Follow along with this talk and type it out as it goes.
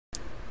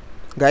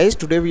Guys,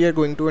 today we are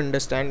going to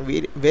understand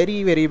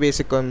very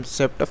basic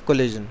concept of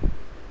collision,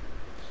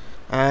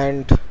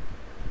 and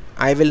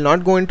I will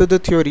not go into the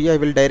theory. I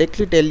will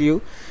directly tell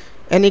you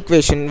an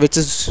equation which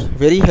is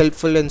very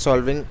helpful in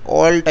solving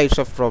all types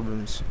of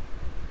problems.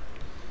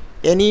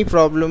 Any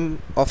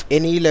problem of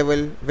any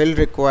level will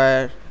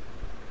require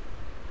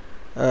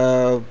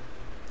uh,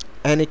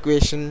 an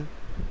equation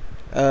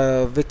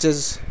which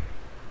is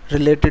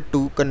related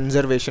to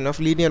conservation of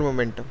linear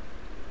momentum,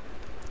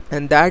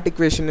 and that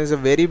equation is a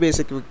very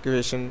basic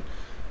equation,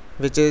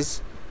 which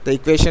is the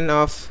equation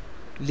of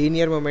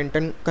linear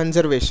momentum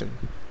conservation,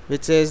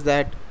 which says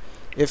that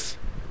if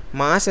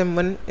mass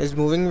m1 is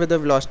moving with a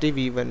velocity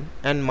v1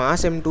 and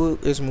mass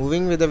m2 is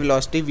moving with a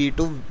velocity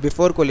v2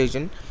 before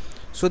collision,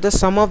 so the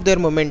sum of their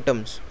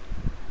momentums,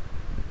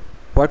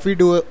 what we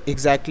do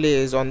exactly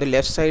is, on the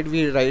left side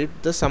we write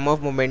the sum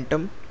of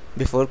momentum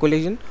before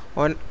collision,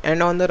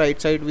 and on the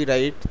right side we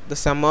write the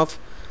sum of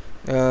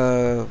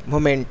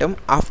momentum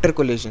after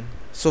collision.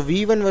 So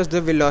v1 was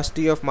the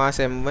velocity of mass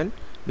m1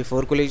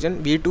 before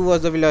collision, v2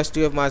 was the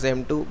velocity of mass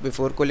m2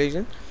 before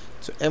collision.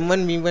 So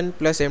m1 v1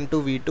 plus m2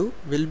 v2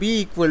 will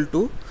be equal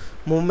to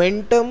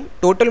momentum,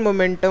 total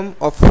momentum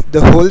of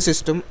the whole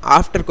system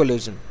after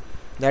collision.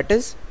 That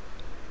is,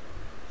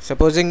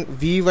 supposing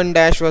v1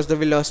 dash was the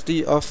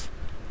velocity of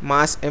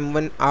mass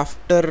m1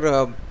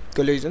 after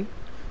collision,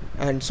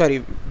 and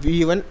sorry,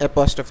 v1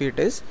 apostrophe it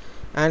is,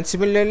 and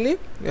similarly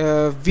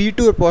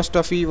v2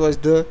 apostrophe was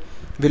the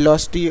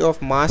velocity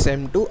of mass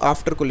m2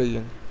 after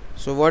collision.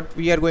 So what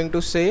we are going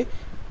to say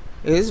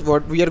is,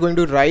 what we are going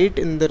to write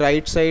in the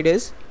right side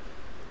is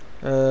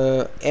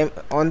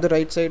on the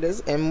right side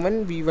is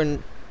m1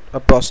 v1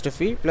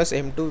 apostrophe plus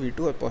m2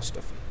 v2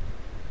 apostrophe.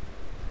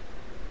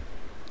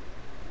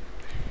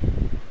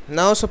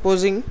 Now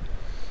supposing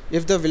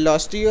if the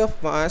velocity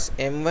of mass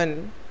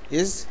m1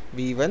 is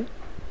v1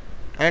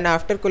 and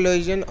after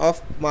collision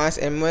of mass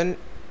m1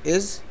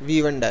 is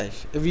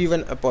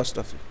v1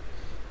 apostrophe.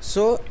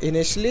 So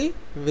initially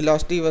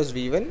velocity was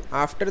v1,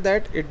 after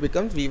that it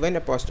becomes v1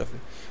 apostrophe.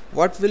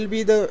 What will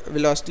be the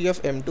velocity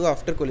of m2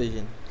 after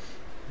collision?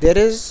 There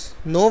is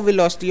no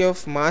velocity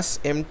of mass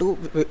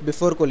m2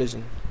 before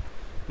collision.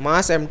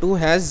 Mass m2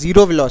 has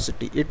zero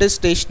velocity, it is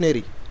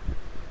stationary.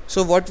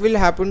 So what will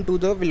happen to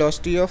the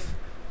velocity of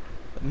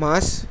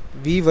mass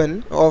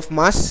v1 of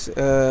mass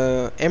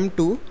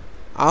m2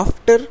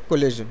 after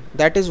collision?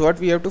 That is what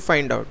we have to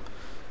find out.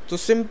 So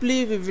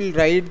simply we will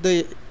write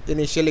the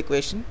initial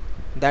equation,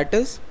 that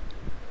is,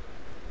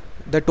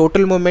 the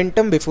total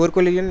momentum before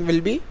collision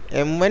will be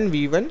m1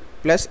 v1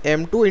 plus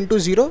m2 into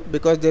 0,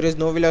 because there is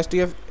no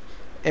velocity of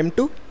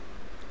m2,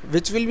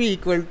 which will be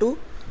equal to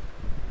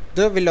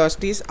the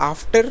velocities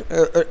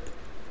after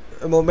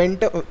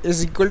momentum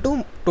is equal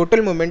to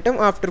total momentum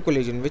after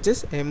collision, which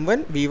is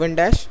m1 v1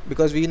 dash,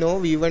 because we know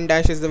v1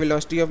 dash is the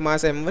velocity of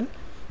mass m1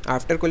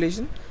 after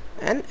collision,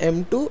 and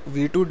m2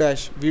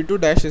 v2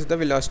 dash is the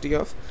velocity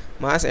of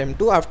mass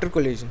m2 after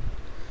collision.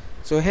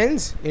 So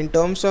hence, in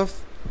terms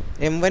of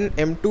m1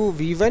 m2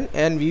 v1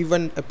 and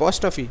v1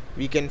 apostrophe,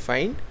 we can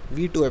find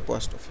v2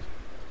 apostrophe.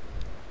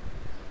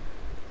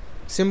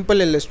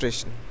 Simple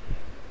illustration.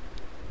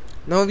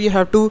 Now we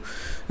have to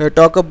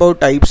talk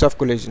about types of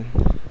collision.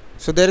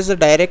 So there is a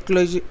direct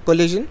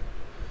collision,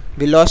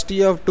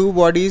 velocity of two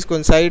bodies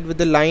coincide with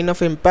the line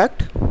of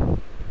impact,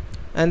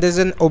 and there is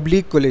an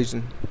oblique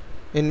collision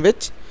in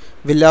which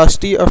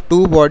velocity of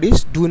two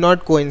bodies do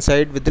not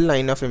coincide with the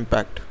line of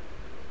impact.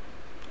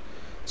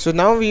 So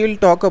now we will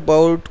talk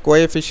about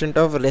coefficient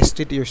of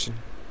restitution.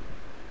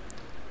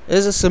 There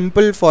is a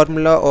simple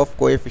formula of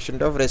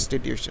coefficient of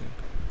restitution,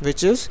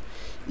 which is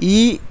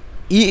E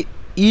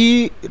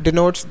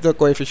denotes the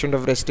coefficient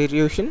of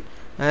restitution,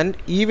 and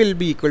E will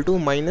be equal to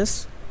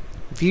minus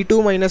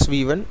v2 minus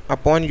v1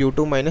 upon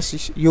u2 minus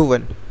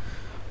u1.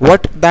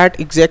 What that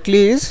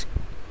exactly is?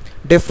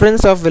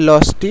 Difference of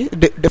velocity,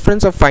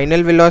 difference of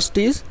final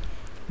velocities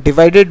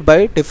divided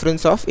by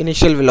difference of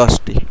initial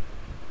velocity.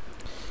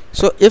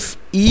 So if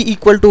E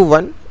equal to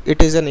 1,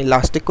 it is an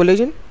elastic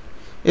collision.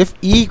 If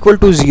E equal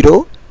to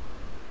 0,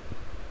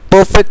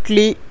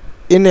 perfectly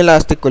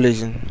inelastic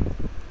collision.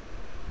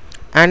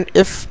 And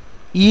if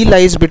E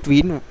lies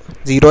between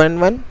 0 and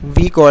 1,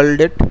 we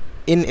called it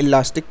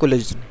inelastic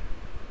collision.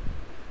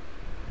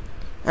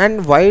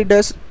 And why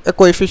does a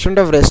coefficient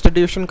of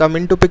restitution come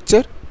into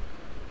picture?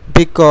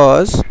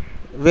 Because,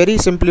 very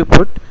simply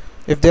put,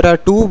 if there are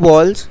two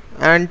balls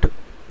and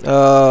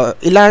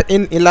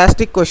in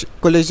elastic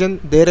collision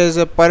there is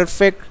a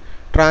perfect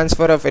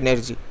transfer of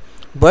energy,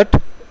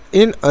 but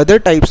in other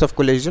types of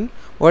collision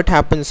what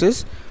happens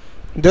is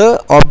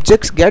the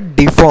objects get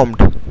deformed.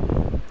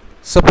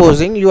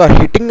 Supposing you are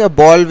hitting a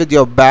ball with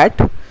your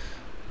bat,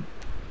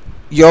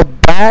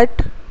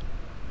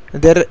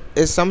 there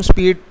is some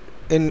speed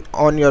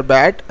on your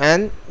bat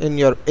and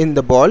in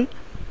the ball,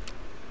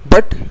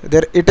 but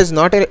it is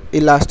not an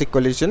elastic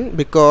collision,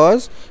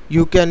 because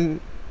you can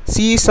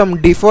see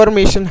some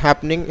deformation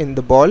happening in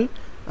the ball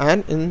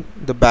and in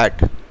the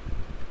bat.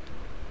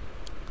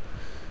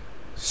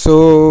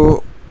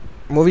 So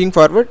moving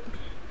forward,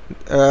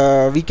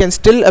 we can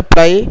still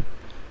apply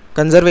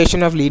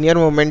conservation of linear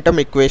momentum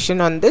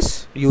equation on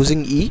this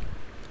using E.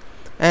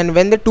 And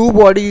when the two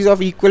bodies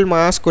of equal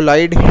mass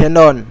collide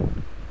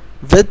head-on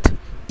with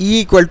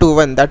E equal to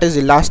 1, that is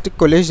elastic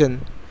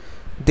collision,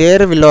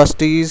 their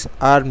velocities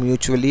are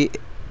mutually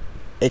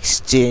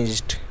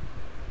exchanged.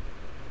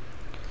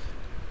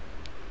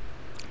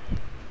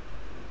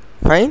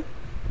 Fine.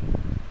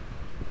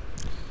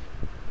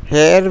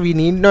 Here we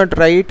need not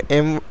write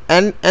m,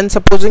 and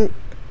supposing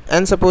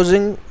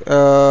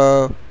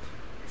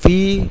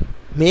we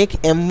make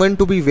m1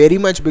 to be very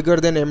much bigger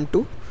than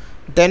m2,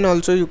 then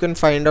also you can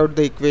find out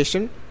the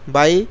equation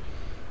by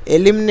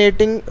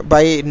neglecting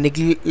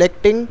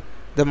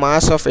the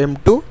mass of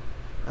m2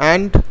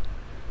 and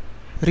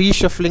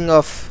reshuffling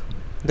of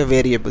the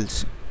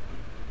variables.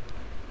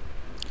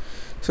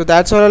 So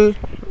that's all.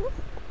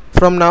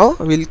 From now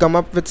we'll come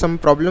up with some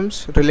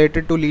problems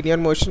related to linear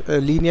motion,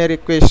 linear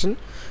equation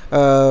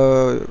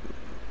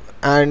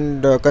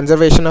and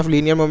conservation of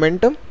linear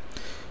momentum.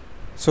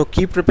 So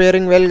keep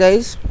preparing well,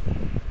 guys.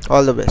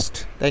 All the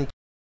best. Thank you.